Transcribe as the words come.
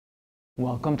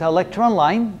Welcome to Electron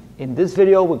Line. In this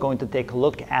video, we're going to take a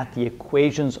look at the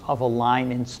equations of a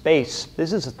line in space.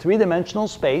 This is a three-dimensional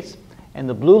space, and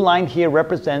the blue line here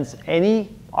represents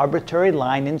any arbitrary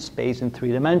line in space in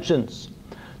 3 dimensions.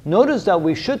 Notice that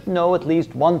we should know at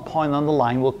least one point on the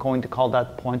line. We're going to call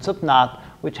that point sub naught,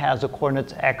 which has the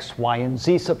coordinates x, y, and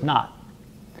z sub naught.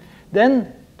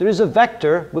 Then there is a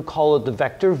vector, we call it the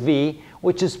vector v,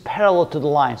 which is parallel to the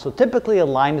line. So typically a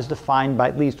line is defined by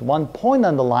at least one point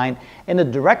on the line and a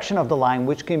direction of the line,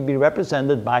 which can be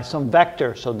represented by some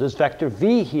vector. So this vector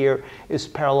v here is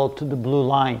parallel to the blue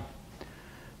line.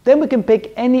 Then we can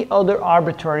pick any other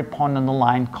arbitrary point on the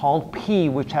line called P,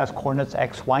 which has coordinates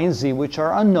x, y, and z, which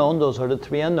are unknown. Those are the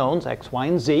 3 unknowns, x, y,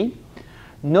 and z.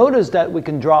 Notice that we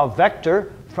can draw a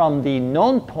vector from the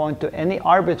known point to any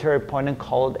arbitrary point and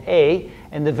call it A,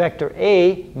 and the vector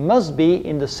A must be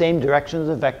in the same direction as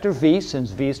the vector V,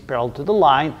 since V is parallel to the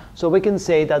line, so we can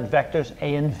say that vectors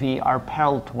A and V are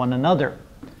parallel to one another.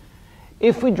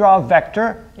 If we draw a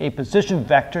vector, a position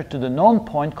vector to the known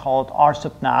point called R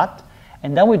sub naught,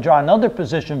 and then we draw another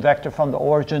position vector from the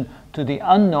origin to the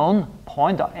unknown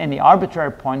point, any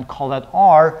arbitrary point, call that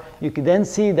R, you can then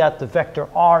see that the vector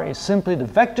R is simply the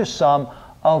vector sum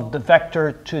of the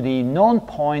vector to the known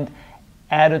point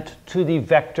added to the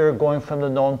vector going from the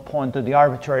known point to the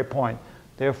arbitrary point.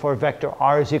 Therefore, vector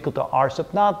R is equal to R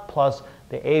sub naught plus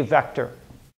the A vector.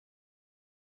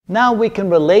 Now we can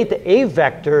relate the A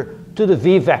vector to the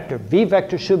V vector. V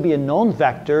vector should be a known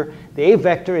vector. The A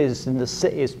vector is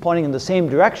pointing in the same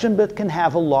direction but can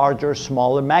have a larger or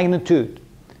smaller magnitude,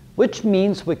 which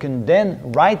means we can then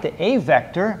write the A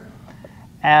vector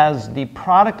as the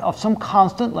product of some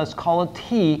constant, let's call it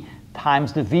t,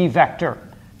 times the v vector.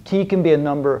 T can be a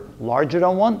number larger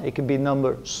than 1, it can be a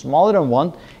number smaller than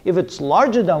 1. If it's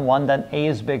larger than 1, then A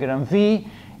is bigger than v.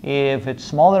 If it's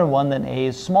smaller than 1, then A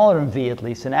is smaller than v, at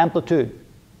least in amplitude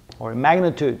or in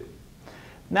magnitude.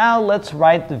 Now let's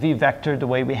write the v vector the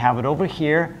way we have it over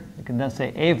here. We can then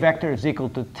say A vector is equal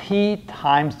to t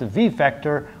times the v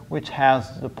vector, which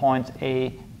has the points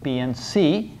A, B, and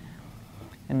C.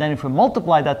 And then if we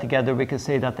multiply that together, we can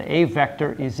say that the A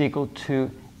vector is equal to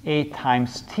A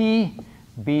times t,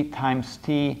 B times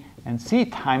t, and C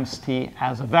times t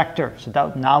as a vector. So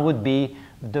that now would be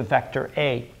the vector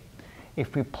A.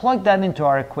 If we plug that into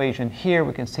our equation here,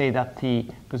 we can say that the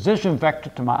position vector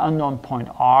to my unknown point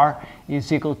R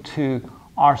is equal to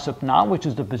R sub naught, which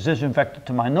is the position vector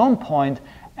to my known point,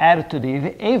 added to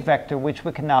the A vector, which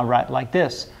we can now write like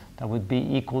this. That would be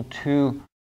equal to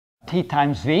t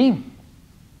times v,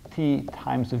 t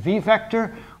times the v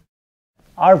vector.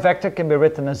 R vector can be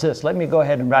written as this. Let me go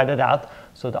ahead and write it out.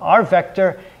 So the R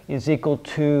vector is equal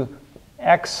to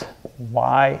x,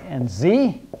 y, and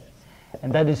z,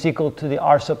 and that is equal to the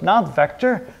R sub naught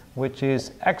vector, which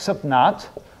is x sub naught,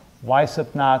 y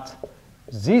sub naught,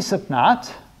 z sub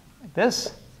naught, like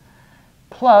this,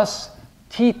 plus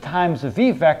t times the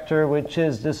v vector, which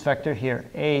is this vector here,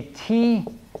 at,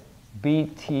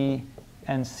 bt,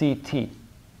 and ct.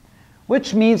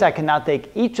 Which means I can now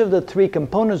take each of the 3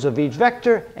 components of each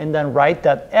vector and then write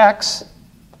that x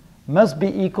must be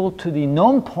equal to the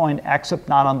known point x sub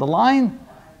naught on the line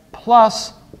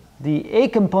plus the a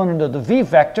component of the v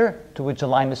vector to which the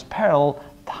line is parallel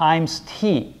times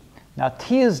t. Now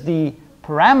t is the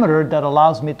parameter that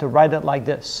allows me to write it like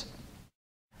this.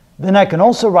 Then I can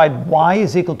also write y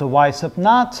is equal to y sub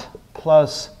naught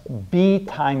plus b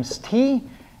times t,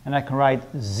 and I can write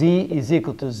z is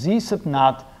equal to z sub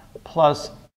naught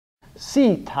plus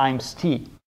c times t.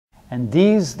 And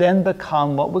these then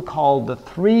become what we call the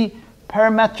 3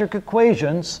 parametric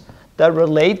equations that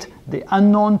relate the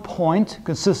unknown point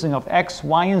consisting of x,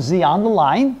 y, and z on the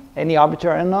line, any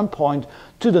arbitrary unknown point,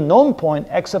 to the known point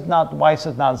x sub naught, y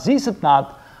sub naught, z sub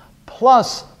naught,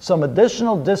 plus some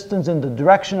additional distance in the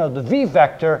direction of the v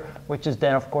vector, which is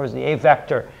then of course the a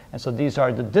vector. And so these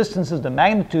are the distances, the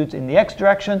magnitudes in the x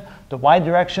direction, the y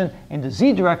direction, and the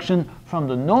z direction from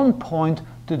the known point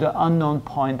to the unknown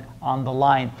point on the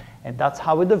line. And that's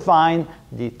how we define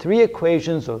the 3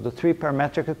 equations or the 3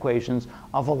 parametric equations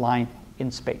of a line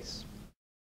in space.